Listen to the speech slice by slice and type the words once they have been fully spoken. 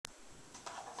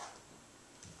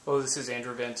Hello, this is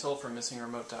Andrew Van Til from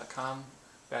MissingRemote.com,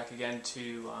 back again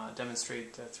to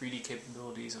demonstrate the 3D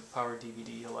capabilities of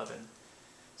PowerDVD 11.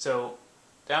 So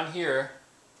down here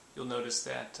you'll notice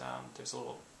that there's a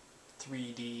little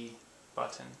 3D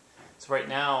button. So right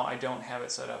now I don't have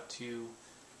it set up to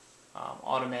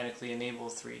automatically enable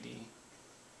 3D,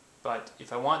 but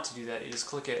if I want to do that, you just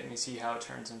click it and you see how it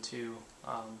turns into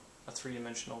a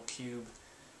three-dimensional cube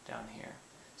down here.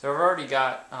 So I've already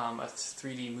got a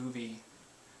 3D movie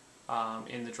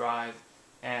in the drive,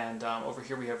 and over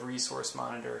here we have Resource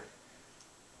Monitor,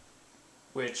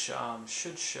 which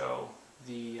should show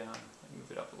the, let me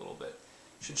move it up a little bit,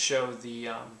 should show the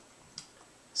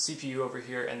CPU over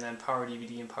here, and then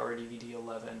PowerDVD and PowerDVD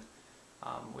 11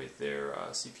 with their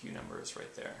CPU numbers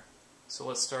right there. So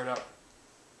let's start up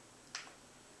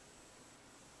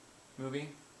movie.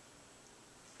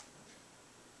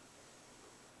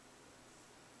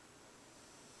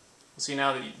 See,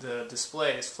 now that the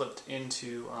display is flipped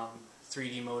into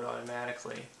 3D mode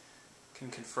automatically. Can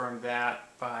confirm that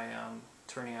by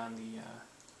turning on the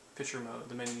picture mode,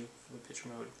 the menu for the picture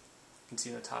mode. You can see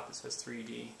in the top it says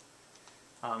 3D.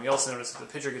 You also notice that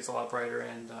the picture gets a lot brighter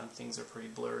and things are pretty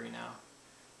blurry now.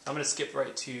 So I'm going to skip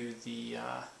right to the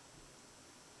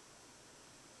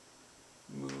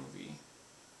movie.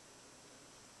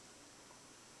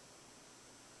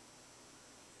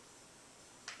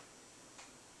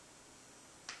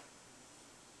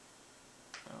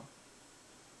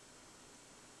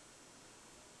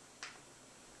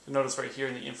 So notice right here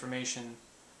in the information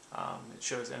it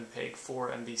shows MPEG 4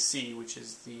 MBC, which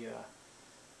is the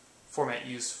format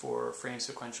used for frame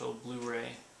sequential Blu-ray.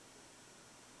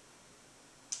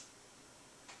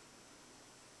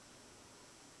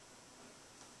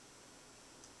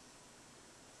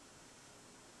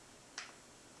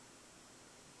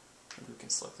 Maybe we can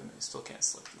select the menu. Still can't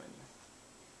select the menu.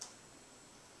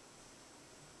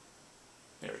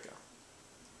 There we go.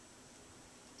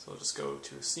 So we'll just go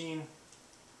to a scene.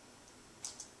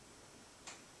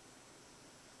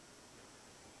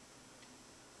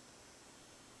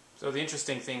 So the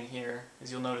interesting thing here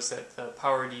is you'll notice that the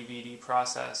PowerDVD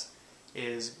process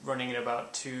is running at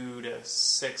about 2 to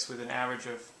 6 with an average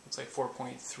of, looks like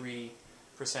 4.3%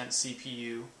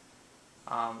 CPU,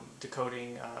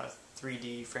 decoding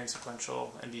 3D frame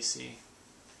sequential NBC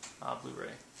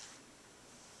Blu-ray.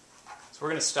 So we're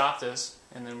going to stop this,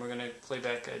 and then we're going to play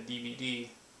back a DVD,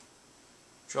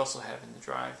 which we also have in the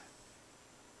drive.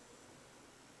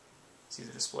 See,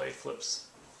 the display flips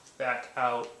back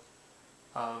out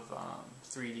of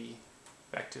 3D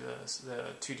back to the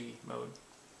 2D mode.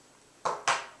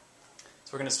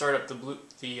 So we're going to start up the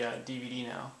DVD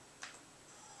now.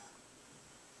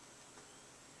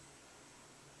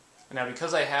 And now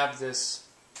because I have this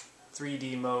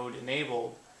 3D mode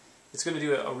enabled, it's going to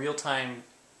do a real-time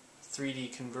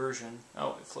 3D conversion.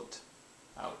 Oh, it flipped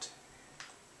out.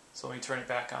 So let me turn it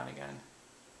back on again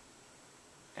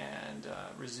and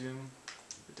resume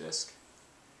the disc.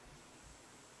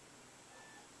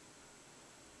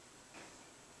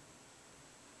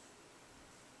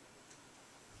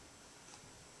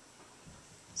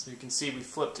 So you can see we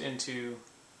flipped into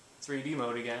 3D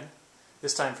mode again,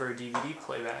 this time for a DVD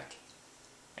playback.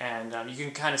 And you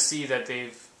can kind of see that the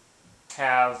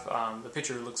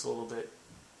picture looks a little bit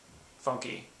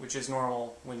funky, which is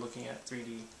normal when looking at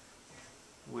 3D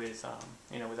with,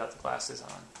 without the glasses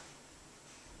on.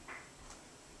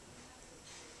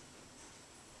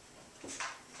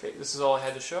 Okay, this is all I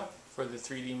had to show for the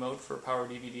 3D mode for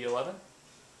PowerDVD 11.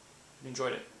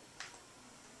 Enjoyed it.